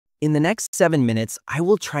In the next 7 minutes, I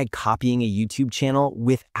will try copying a YouTube channel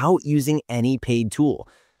without using any paid tool.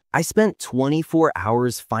 I spent 24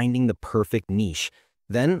 hours finding the perfect niche.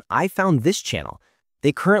 Then I found this channel.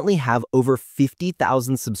 They currently have over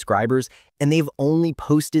 50,000 subscribers and they've only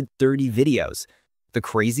posted 30 videos. The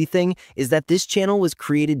crazy thing is that this channel was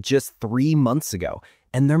created just 3 months ago,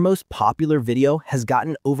 and their most popular video has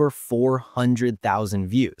gotten over 400,000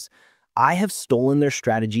 views. I have stolen their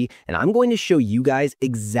strategy, and I'm going to show you guys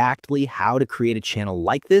exactly how to create a channel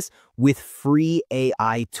like this with free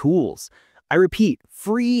AI tools. I repeat,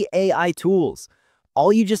 free AI tools.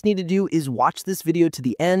 All you just need to do is watch this video to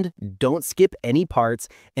the end, don't skip any parts,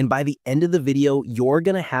 and by the end of the video, you're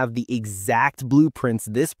gonna have the exact blueprints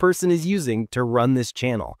this person is using to run this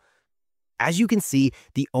channel. As you can see,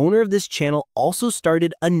 the owner of this channel also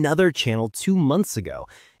started another channel 2 months ago,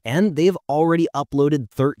 and they've already uploaded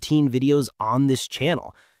 13 videos on this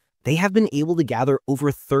channel. They have been able to gather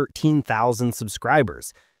over 13,000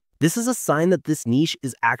 subscribers. This is a sign that this niche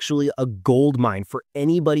is actually a gold mine for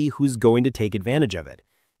anybody who's going to take advantage of it.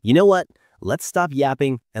 You know what? Let's stop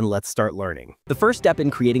yapping and let's start learning. The first step in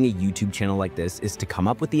creating a YouTube channel like this is to come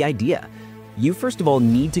up with the idea. You first of all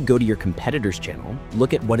need to go to your competitor's channel,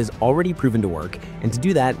 look at what is already proven to work, and to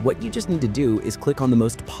do that, what you just need to do is click on the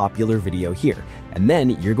most popular video here, and then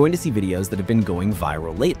you're going to see videos that have been going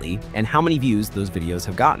viral lately and how many views those videos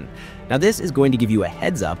have gotten. Now this is going to give you a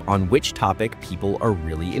heads up on which topic people are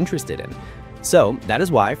really interested in. So that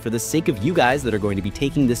is why, for the sake of you guys that are going to be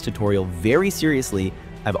taking this tutorial very seriously,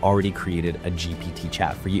 I've already created a GPT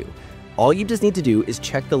chat for you. All you just need to do is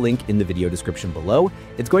check the link in the video description below.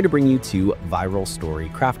 It's going to bring you to Viral Story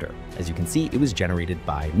Crafter. As you can see, it was generated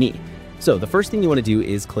by me. So the first thing you want to do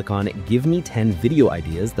is click on Give me 10 video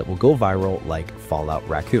ideas that will go viral like Fallout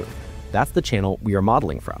Raccoon. That's the channel we are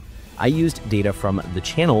modeling from. I used data from the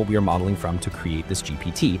channel we are modeling from to create this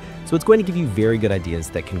GPT, so it's going to give you very good ideas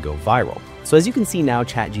that can go viral. So as you can see now,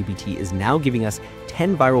 ChatGPT is now giving us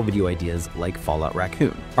 10 viral video ideas like Fallout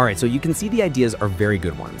Raccoon. All right, so you can see the ideas are very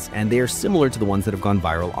good ones, and they are similar to the ones that have gone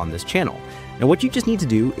viral on this channel. Now what you just need to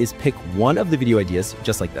do is pick one of the video ideas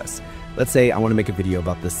just like this. Let's say I want to make a video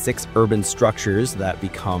about the 6 urban structures that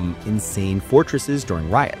become insane fortresses during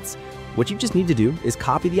riots. What you just need to do is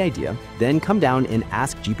copy the idea, then come down and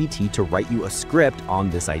ask GPT to write you a script on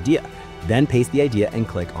this idea. Then paste the idea and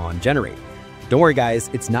click on Generate. Don't worry guys,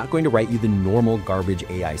 it's not going to write you the normal garbage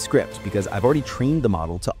AI script because I've already trained the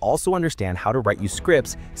model to also understand how to write you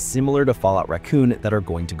scripts similar to Fallout Raccoon that are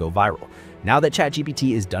going to go viral. Now that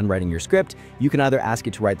ChatGPT is done writing your script, you can either ask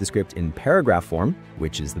it to write the script in paragraph form,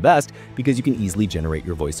 which is the best because you can easily generate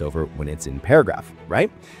your voiceover when it's in paragraph,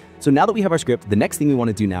 right? So now that we have our script, the next thing we want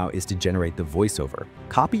to do now is to generate the voiceover.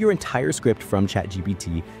 Copy your entire script from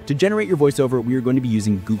ChatGPT. To generate your voiceover, we are going to be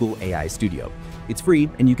using Google AI Studio. It's free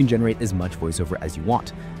and you can generate as much voiceover as you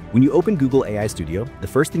want. When you open Google AI Studio, the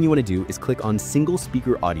first thing you want to do is click on single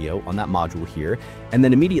speaker audio on that module here, and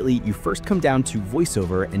then immediately you first come down to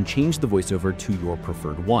voiceover and change the voiceover to your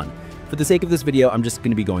preferred one. For the sake of this video, I'm just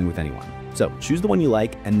going to be going with anyone. So choose the one you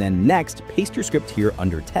like, and then next paste your script here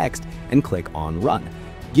under text and click on run.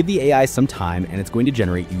 Give the AI some time and it's going to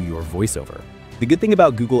generate you your voiceover. The good thing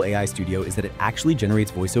about Google AI Studio is that it actually generates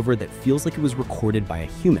voiceover that feels like it was recorded by a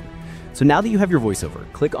human. So now that you have your voiceover,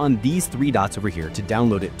 click on these 3 dots over here to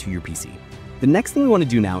download it to your PC. The next thing we want to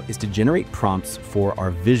do now is to generate prompts for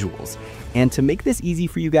our visuals. And to make this easy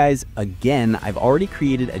for you guys, again, I've already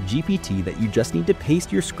created a GPT that you just need to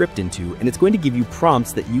paste your script into, and it's going to give you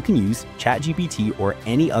prompts that you can use ChatGPT or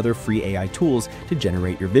any other free AI tools to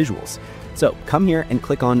generate your visuals. So come here and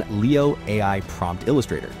click on Leo AI Prompt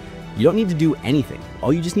Illustrator. You don't need to do anything.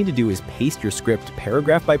 All you just need to do is paste your script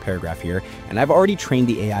paragraph by paragraph here, and I've already trained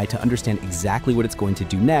the AI to understand exactly what it's going to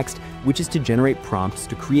do next, which is to generate prompts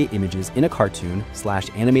to create images in a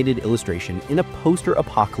cartoon/animated illustration in a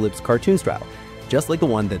post-apocalypse cartoon style, just like the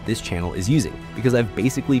one that this channel is using, because I've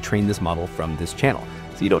basically trained this model from this channel,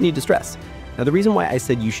 so you don't need to stress. Now the reason why I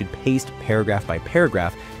said you should paste paragraph by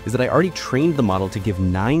paragraph is that I already trained the model to give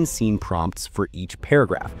 9 scene prompts for each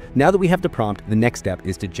paragraph. Now that we have the prompt, the next step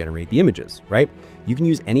is to generate the images, right? You can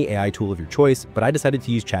use any AI tool of your choice, but I decided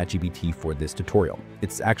to use ChatGPT for this tutorial.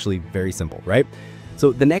 It's actually very simple, right?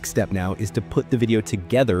 So the next step now is to put the video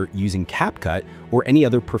together using CapCut or any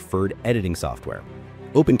other preferred editing software.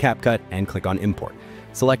 Open CapCut and click on Import.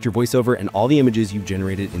 Select your voiceover and all the images you've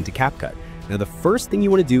generated into CapCut. Now, the first thing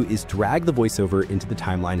you want to do is drag the voiceover into the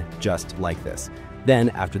timeline just like this. Then,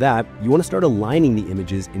 after that, you want to start aligning the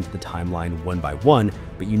images into the timeline one by one,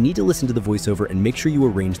 but you need to listen to the voiceover and make sure you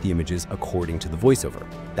arrange the images according to the voiceover.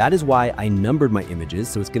 That is why I numbered my images,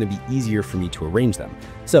 so it's going to be easier for me to arrange them.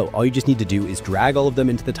 So all you just need to do is drag all of them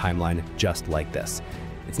into the timeline just like this.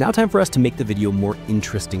 It's now time for us to make the video more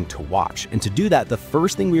interesting to watch. And to do that, the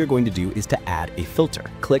first thing we are going to do is to add a filter.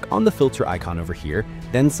 Click on the filter icon over here,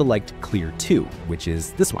 then select Clear To, which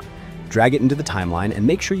is this one. Drag it into the timeline and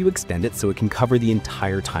make sure you extend it so it can cover the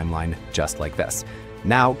entire timeline just like this.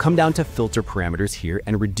 Now come down to filter parameters here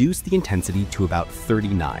and reduce the intensity to about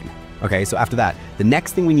 39. Okay, so after that, the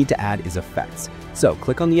next thing we need to add is effects. So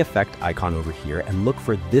click on the effect icon over here and look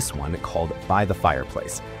for this one called By the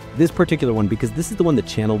Fireplace. This particular one, because this is the one the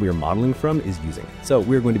channel we are modeling from is using, so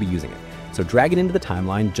we're going to be using it. So drag it into the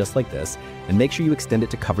timeline just like this and make sure you extend it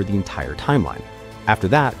to cover the entire timeline. After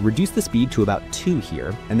that, reduce the speed to about 2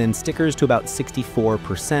 here, and then stickers to about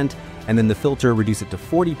 64%, and then the filter reduce it to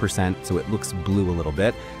 40% so it looks blue a little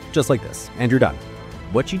bit, just like this, and you're done.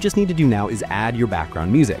 What you just need to do now is add your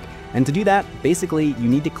background music. And to do that, basically, you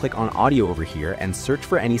need to click on audio over here and search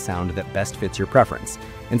for any sound that best fits your preference.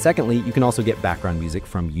 And secondly, you can also get background music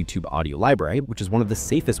from YouTube Audio Library, which is one of the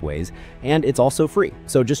safest ways, and it's also free.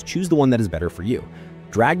 So just choose the one that is better for you.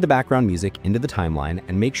 Drag the background music into the timeline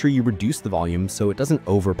and make sure you reduce the volume so it doesn't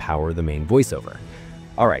overpower the main voiceover.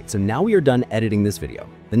 Alright, so now we are done editing this video.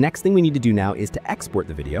 The next thing we need to do now is to export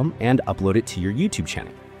the video and upload it to your YouTube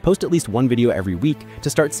channel. Post at least one video every week to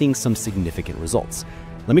start seeing some significant results.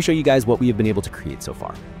 Let me show you guys what we have been able to create so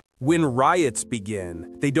far. When riots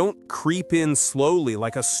begin, they don't creep in slowly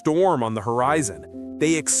like a storm on the horizon.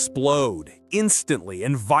 They explode instantly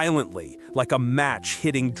and violently like a match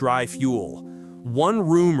hitting dry fuel. One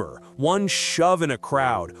rumor, one shove in a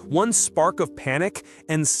crowd, one spark of panic,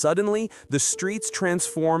 and suddenly the streets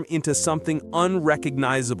transform into something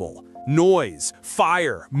unrecognizable. Noise,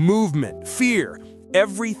 fire, movement, fear,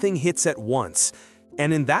 everything hits at once.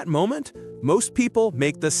 And in that moment, most people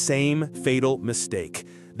make the same fatal mistake.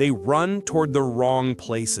 They run toward the wrong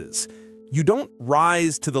places. You don't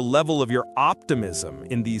rise to the level of your optimism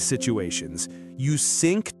in these situations. You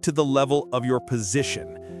sink to the level of your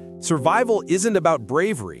position. Survival isn't about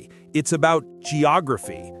bravery, it's about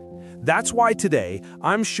geography. That's why today,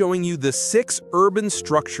 I'm showing you the 6 urban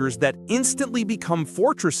structures that instantly become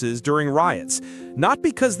fortresses during riots. Not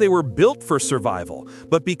because they were built for survival,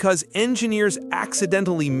 but because engineers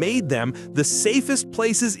accidentally made them the safest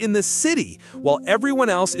places in the city, while everyone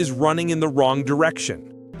else is running in the wrong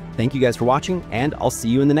direction. Thank you guys for watching, and I'll see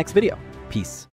you in the next video. Peace.